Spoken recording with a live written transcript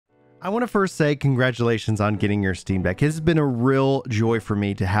I want to first say congratulations on getting your Steam Deck. It has been a real joy for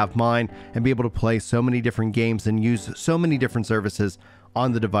me to have mine and be able to play so many different games and use so many different services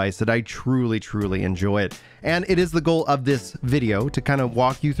on the device that I truly enjoy it. And it is the goal of this video to kind of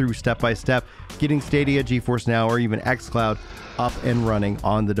walk you through step by step getting Stadia, GeForce Now, or even XCloud up and running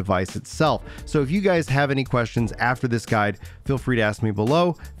on the device itself. So if you guys have any questions after this guide, feel free to ask me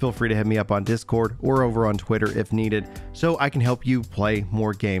below. Feel free to hit me up on Discord or over on Twitter if needed, so I can help you play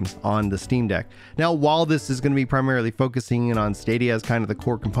more games on the Steam Deck. Now, while this is going to be primarily focusing in on Stadia as kind of the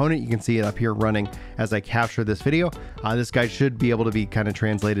core component, you can see it up here running as I capture this video. This guide should be able to be kind of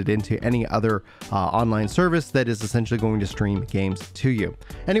translated into any other online service that is essentially going to stream games to you.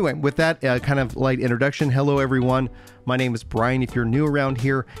 Anyway, with that kind of light introduction, hello everyone. My name is Brian. If you're new around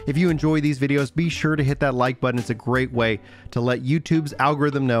here, if you enjoy these videos, be sure to hit that like button. It's a great way to let YouTube's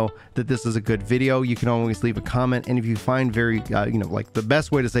algorithm know that this is a good video. You can always leave a comment, and if you find like the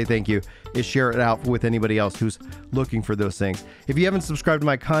best way to say thank you is share it out with anybody else who's looking for those things. If you haven't subscribed to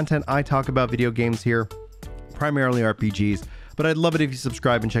my content, I talk about video games here, primarily RPGs. But I'd love it if you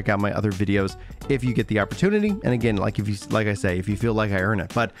subscribe and check out my other videos if you get the opportunity. And again, like I say, if you feel like I earn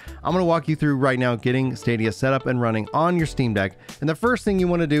it. But I'm going to walk you through right now getting Stadia set up and running on your Steam Deck. And the first thing you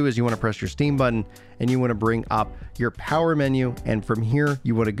want to do is you want to press your Steam button and you want to bring up your power menu. And from here,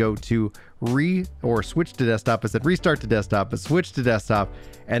 you want to go to switch to desktop. I said restart to desktop, but switch to desktop.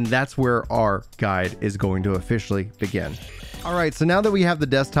 And that's where our guide is going to officially begin. All right, so now that we have the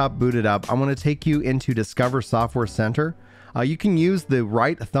desktop booted up, I want to take you into Discover Software Center. You can use the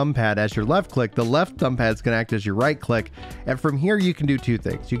right thumb pad as your left click. The left thumb pad is going to act as your right click. And from here, you can do two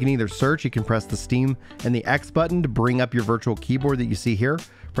things. You can either search, you can press the Steam and the X button to bring up your virtual keyboard that you see here.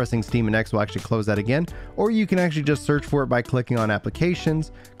 Pressing Steam and X will actually close that again. Or you can actually just search for it by clicking on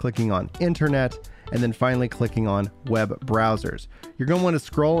Applications, clicking on Internet, and then finally clicking on web browsers. You're going to want to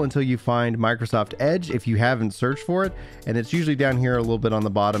scroll until you find Microsoft Edge if you haven't searched for it, and it's usually down here a little bit on the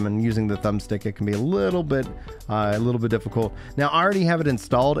bottom, and using the thumbstick it can be a little bit difficult. Now I already have it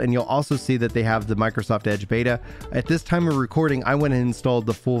installed, and you'll also see that they have the Microsoft Edge beta. At this time of recording, I went and installed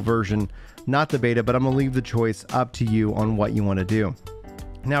the full version, not the beta, but I'm going to leave the choice up to you on what you want to do.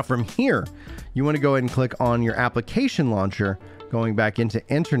 Now from here, you want to go ahead and click on your application launcher, going back into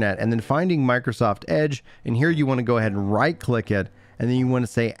Internet, and then finding Microsoft Edge. And here you want to go ahead and right click it, and then you want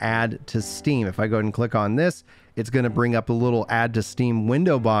to say add to Steam. If I go ahead and click on this, it's going to bring up a little add to Steam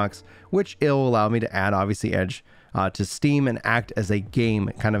window box, which it'll allow me to add obviously Edge to Steam and act as a game,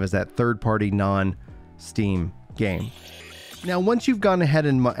 kind of as that third-party non-Steam game. Now, once you've gone ahead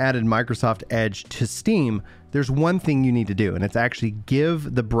and added Microsoft Edge to Steam, there's one thing you need to do, and it's actually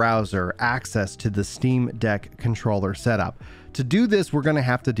give the browser access to the Steam Deck controller setup. To do this, we're going to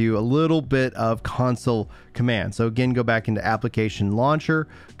have to do a little bit of console command. So again, go back into Application Launcher,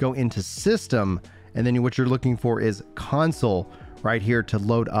 go into System, and then what you're looking for is Console right here to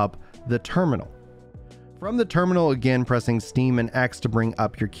load up the terminal. From the terminal, again, pressing Steam and X to bring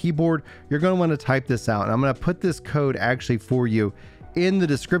up your keyboard, you're going to want to type this out. And I'm going to put this code actually for you in the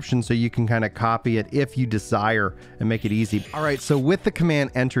description so you can kind of copy it if you desire and make it easy. All right, so with the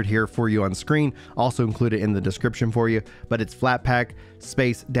command entered here for you on screen, also include it in the description for you, but it's flatpak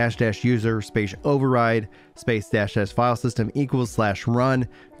space -- user space override space -- file system equals /run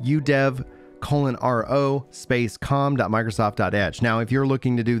udev :ro space com.microsoft.Edge. Now, if you're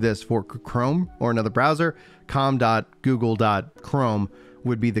looking to do this for Chrome or another browser, com.google.Chrome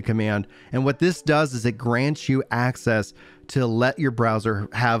would be the command. And what this does is it grants you access to let your browser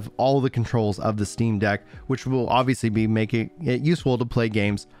have all the controls of the Steam Deck, which will obviously be making it useful to play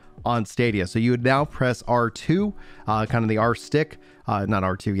games on Stadia. So you would now press R2, kind of the R stick, not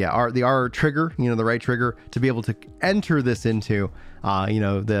R2, yeah, the R trigger, the right trigger, to be able to enter this into,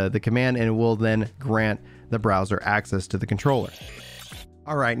 the command, and it will then grant the browser access to the controller.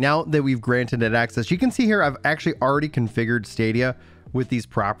 All right, now that we've granted it access, you can see here I've actually already configured Stadia with these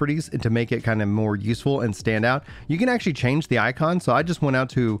properties and to make it kind of more useful and stand out. You can actually change the icon. So I just went out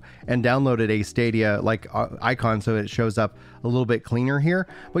to and downloaded a Stadia icon so it shows up a little bit cleaner here,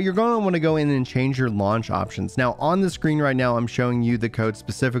 but you're going to want to go in and change your launch options. Now on the screen right now, I'm showing you the code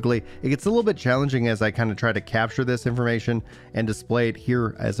specifically. It gets a little bit challenging as I kind of try to capture this information and display it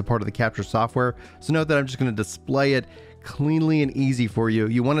here as a part of the capture software. So note that I'm just going to display it cleanly and easy for you.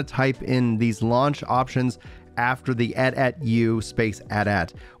 You want to type in these launch options after the @u space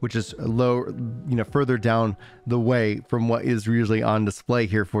 @, which is low, further down the way from what is usually on display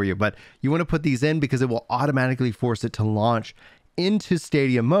here for you. But you want to put these in because it will automatically force it to launch into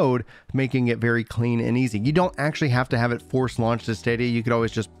Stadia mode, making it very clean and easy. You don't actually have to have it force launch to Stadia. You could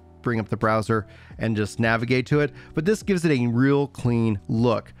always just bring up the browser and just navigate to it, but this gives it a real clean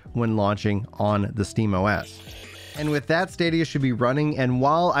look when launching on the Steam OS. And with that, Stadia should be running, and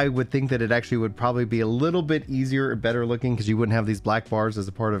while I would think that it actually would probably be a little bit easier and better looking because you wouldn't have these black bars as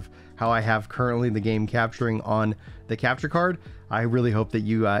a part of how I have currently the game capturing on the capture card, I really hope that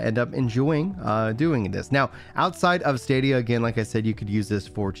you end up enjoying doing this. Now, outside of Stadia, again, like I said, you could use this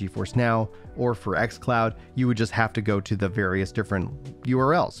for GeForce Now or for XCloud. You would just have to go to the various different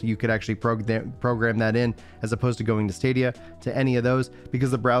URLs. You could actually program that in as opposed to going to Stadia to any of those,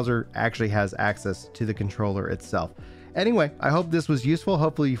 because the browser actually has access to the controller itself. Anyway, I hope this was useful.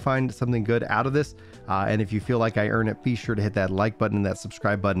 Hopefully you find something good out of this. And if you feel like I earn it, be sure to hit that like button and that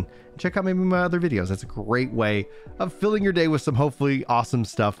subscribe button. And check out maybe my other videos. That's a great way of filling your day with some hopefully awesome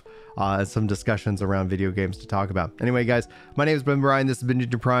stuff, and some discussions around video games to talk about. Anyway, guys, my name has been Brian. This has been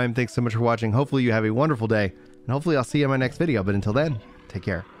Ninja Prime. Thanks so much for watching. Hopefully you have a wonderful day. And hopefully I'll see you in my next video. But until then, take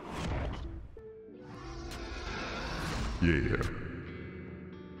care. Yeah.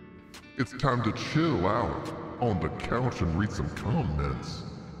 It's time to chill out on the couch and read some comments.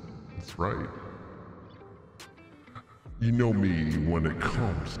 That's right. You know me when it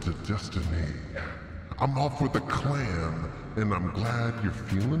comes to Destiny. I'm off with the clan, and I'm glad you're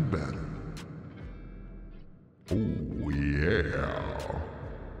feeling better. Oh.